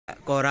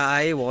कोहरा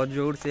आए, बहुत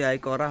जोर से आए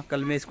कोहरा।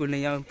 कल मैं स्कूल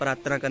नहीं आया,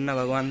 प्रार्थना करना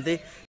भगवान से।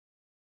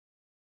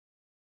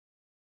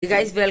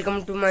 Guys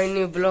welcome to my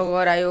new blog.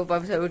 और आई होप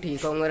आप सभी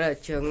ठीक होंगे,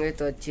 अच्छे होंगे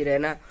तो अच्छी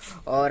रहना।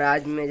 और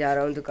आज मैं जा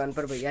रहा हूँ दुकान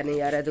पर, भैया नहीं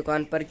जा रहा है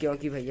दुकान पर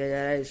क्योंकि भैया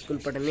जा रहा है स्कूल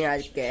पढ़ने।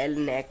 आज कैल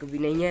नेक भी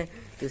नहीं है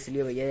तो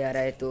इसलिए भैया जा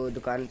रहा है तो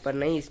दुकान पर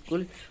नहीं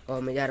स्कूल।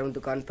 और मैं जा रहा हूँ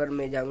दुकान पर,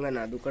 मैं जाऊँगा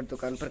नादूकर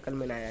दुकान पर। कल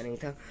मैं नहाया नहीं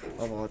था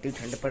और बहुत ही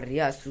ठंड पड़ रही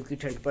है, आज सूखी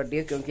ठंड पड़ रही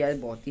है क्योंकि आज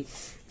बहुत ही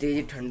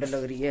तेज ठंड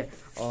लग रही है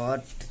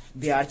और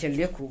बिहार चल रही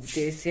है खूब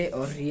तेज से।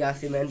 और रिया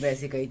से मैंने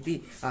वैसे कही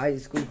थी आज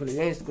स्कूल खुल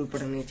गए, स्कूल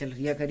पढ़ने चल।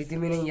 रिया करी थी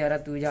मैं नहीं जा रहा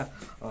तू जा।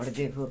 और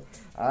देखो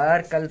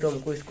और कल तो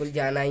हमको स्कूल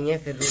जाना ही है,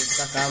 फिर रोज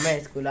का काम है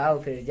स्कूल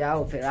आओ फिर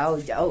जाओ फिर आओ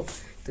जाओ,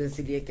 तो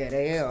इसलिए कह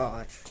रहे हैं।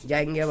 और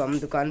जाएंगे अब हम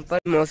दुकान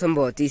पर। मौसम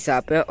बहुत ही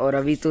साफ है और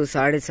अभी तो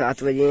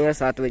 7:30 बजे या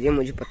 7 बजे,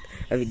 मुझे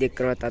अभी देख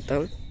कर बताता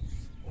हूँ।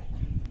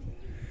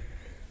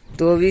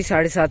 तो अभी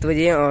 7:30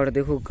 बजे हैं और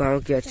देखो गांव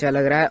की अच्छा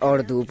लग रहा है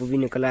और धूप भी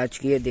निकल आ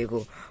चुकी है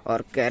देखो।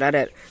 और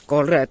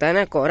कौन रहता है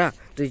ना कोहरा,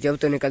 तो जब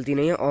तो निकलती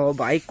नहीं है। और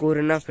बाइक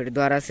कोरना फिर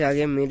दोबारा से आ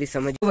गया मेरी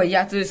समझ। तो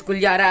भैया तो स्कूल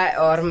जा रहा है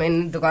और मैं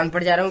दुकान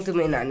पर जा रहा हूँ, तो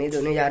मैं नहाने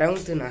धोने जा रहा हूँ,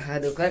 तो नहा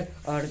धोकर।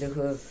 और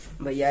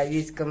देखो भैया भी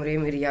इस कमरे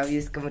में, रिया भी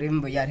इस कमरे में,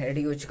 भैया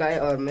रेडी हो चुका है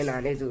और मैं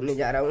नहाने धोने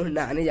जा रहा हूँ,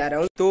 नहाने जा रहा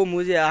हूँ। तो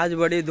मुझे आज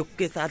बड़े दुख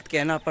के साथ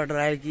कहना पड़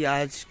रहा है कि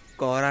आज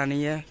कोहरा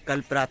नहीं है।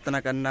 कल प्रार्थना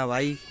करना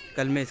भाई,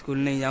 कल मैं स्कूल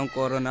नहीं जाऊँ।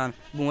 कोरोना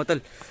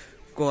मतलब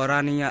कोहरा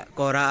नहीं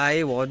कोहरा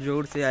आए, बहुत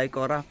जोर से आए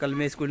कोहरा। कल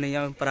मैं स्कूल नहीं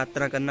आया,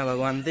 प्रार्थना करना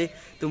भगवान से।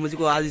 तो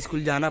मुझको आज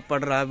स्कूल जाना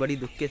पड़ रहा है, बड़ी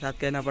दुख के साथ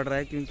कहना पड़ रहा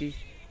है क्योंकि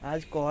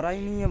आज कोहरा ही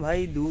नहीं है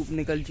भाई, धूप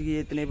निकल चुकी है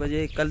इतने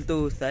बजे। कल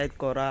तो शायद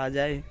कोहरा आ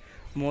जाए,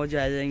 मौज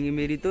आ जाएंगी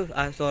मेरी। तो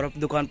आज सौरभ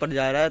दुकान पर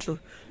जा रहा है तो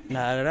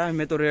नहा रहा है,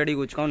 मैं तो रेडी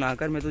हो चुका हूँ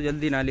नहाकर, मैं तो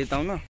जल्दी नहा लेता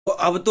हूँ ना। तो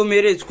अब तो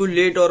मेरे स्कूल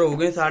लेट और हो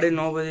गए,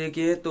 9:30 बजे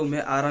के, तो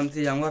मैं आराम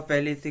से जाऊंगा,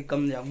 पहले से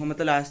कम जाऊंगा।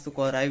 मतलब आज तो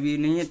कोहरा भी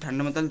नहीं है,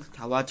 ठंड मतलब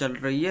हवा चल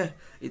रही है,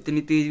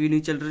 इतनी तेज भी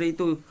नहीं चल रही।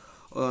 तो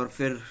और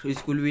फिर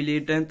स्कूल भी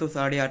लेट है तो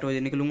 8:30 बजे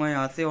निकलूंगा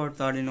यहाँ से और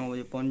 9:30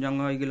 बजे पहुंच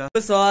जाऊंगा अगला।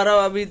 तो सौरभ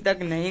अभी तक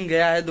नहीं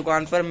गया है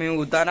दुकान पर, मैं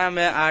उतारा,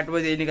 मैं 8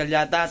 बजे निकल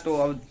जाता, तो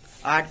अब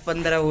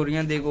 8:15 हो रही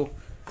है। देखो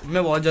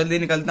मैं बहुत जल्दी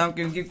निकलता हूँ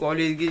क्योंकि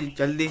कॉलेज की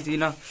जल्दी थी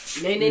ना।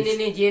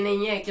 नहीं ये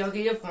नहीं है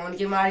क्योंकि जो फोन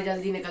के मारे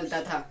जल्दी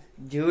निकलता था।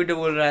 झूठ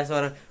बोल रहा है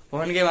सौरभ,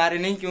 फोन के मारे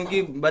नहीं,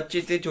 क्योंकि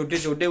बच्चे थे छोटे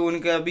छोटे,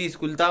 उनका अभी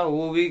स्कूल था,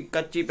 वो भी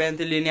कच्ची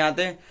पेंसिल लेने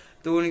आते हैं,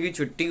 तो उनकी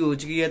छुट्टी हो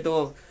चुकी है।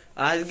 तो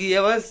आज की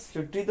है बस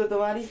छुट्टी, तो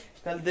तुम्हारी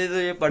कल दे तो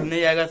ये पढ़ने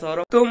जाएगा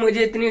सौरभ। तो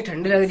मुझे इतनी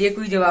ठंड लग रही है,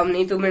 कोई जवाब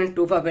नहीं, तो मैंने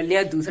टोपा पहन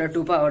लिया, दूसरा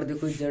टोपा। और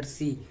देखो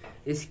जर्सी,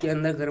 इसके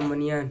अंदर गर्म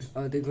बनियान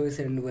और देखो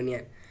सैंड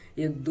बनियान,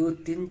 1 2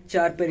 3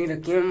 4 पहनी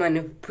रखी है,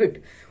 मैंने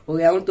फिट हो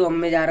गया हूँ। तो अब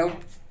मैं जा रहा हूँ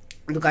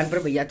दुकान पर।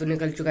 भैया तो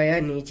निकल चुका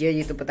है नीचे,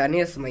 ये तो पता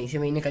नहीं, वहीं से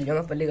वहीं निकल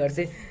जाऊंगा पहले घर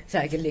से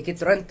साइकिल लेके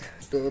तुरंत।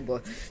 तो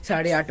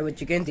 8:30 बज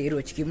चुके हैं, देर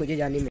हो चुकी है मुझे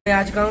जाने में। मैं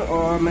आ चुका हूँ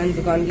और मैंने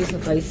दुकान की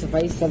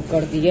सफाई सब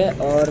कर दी है।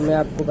 और मैं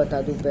आपको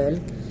बता दूं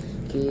पहले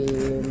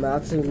कि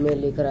मार्क्स में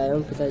लेकर आया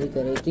हूँ, पिताजी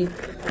कह रही थी,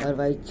 और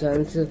बाई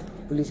चांस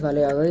पुलिस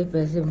वाले आ गए।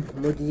 पैसे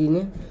मोदी जी ने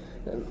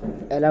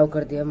अलाउ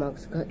कर दिया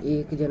मार्क्स का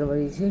 1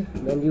 जनवरी से।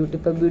 मैंने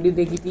यूट्यूब पर वीडियो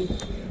देखी थी,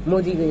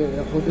 मोदी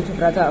का फोटो छप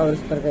रहा था और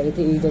उस पर कह रहे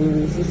थे 1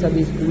 जनवरी से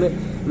सभी स्कूल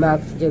में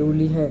मार्क्स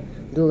जरूरी हैं,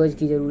 2 गज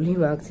की जरूरी,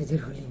 मार्क्स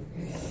जरूरी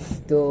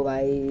है। तो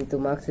भाई तो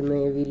मार्क्स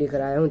में भी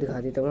लेकर आया हूँ, दिखा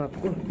देता हूँ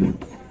आपको,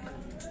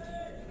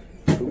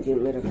 जेब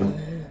में रखा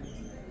है।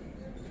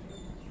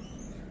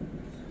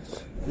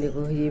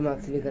 देखो ये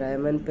मार्क्स लेकर आया,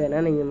 मैंने पहना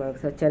नहीं है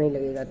मार्क्स, अच्छा नहीं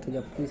लगेगा, तो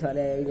जब पुलिस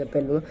वाले आएगा जब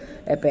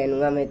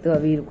पहनूंगा मैं। तो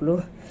अभी रुक लो,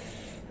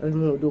 अभी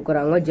मुँह धो कर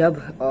आऊँगा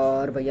जब।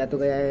 और भैया तो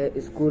गया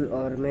है स्कूल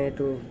और मैं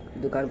तो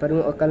दुकान पर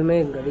हूँ। और कल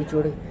मैं गाड़ी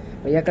छोड़े,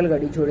 भैया कल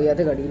गाड़ी छोड़ गया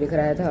था, गाड़ी लेकर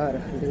आया था और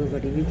देखो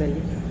गाड़ी भी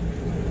पहले।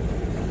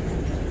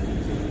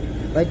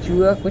 भाई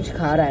चूहा कुछ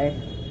खा रहा है,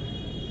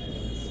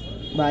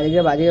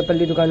 बाजेगा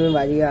पल्ली दुकान में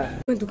बाजेगा।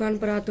 मैं दुकान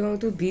पर आता हूँ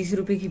तो 20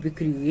 रुपए की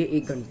बिक्री हुई है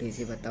 1 घंटे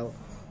से, बताओ।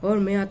 और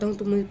मैं आता हूँ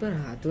तो मुझ पर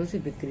हाथों से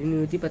बिक्री नहीं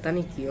होती, पता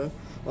नहीं क्यों।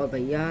 और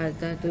भैया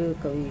आता है तो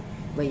कभी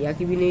भैया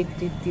की भी नहीं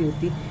इतनी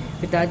होती,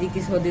 पिताजी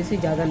के सौदे से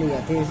ज़्यादा ले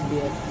जाते हैं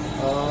इसलिए।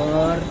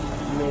 और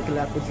मैं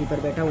अकेला कुर्सी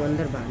पर बैठा हूँ,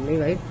 अंदर बाहर नहीं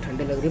भाई,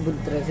 ठंड लग रही है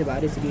बुरी तरह से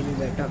बाहर, इसलिए नहीं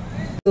बैठा।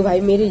 तो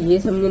भाई मेरे ये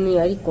समझ नहीं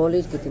आ रही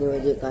कॉलेज कितने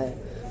बजे का है,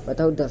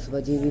 बताओ। 10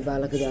 बजे भी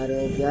बालक जा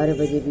रहे हैं, 11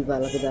 बजे भी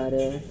बालक जा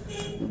रहे हैं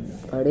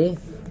बड़े,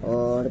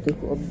 और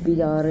देखो अब भी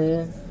जा रहे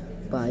हैं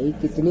भाई।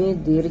 कितने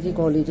देर के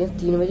कॉलेज है,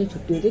 3 बजे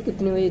छुट्टी होती है,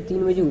 कितने बजे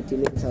 3 बजे होती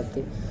है मेरे साथ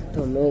थे।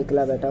 तो मैं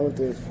अकेला बैठा हूँ,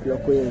 तो इस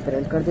ब्लॉग को यहीं पर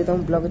एंड कर देता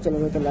हूँ। ब्लॉग को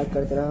चैनल को लाइक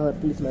कर देना, और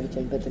प्लीज़ हमारे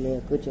चैनल पर तो नहीं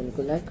है, चैनल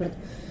को लाइक कर,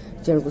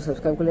 चैनल को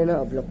सब्सक्राइब कर लेना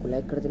और ब्लॉग को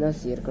लाइक कर देना,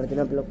 शेयर कर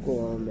देना ब्लॉग को।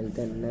 और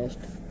मिलते हैं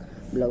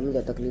नेक्स्ट ब्लॉग में,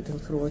 जब तक के लिए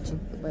thanks for watching,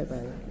 bye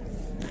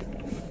bye.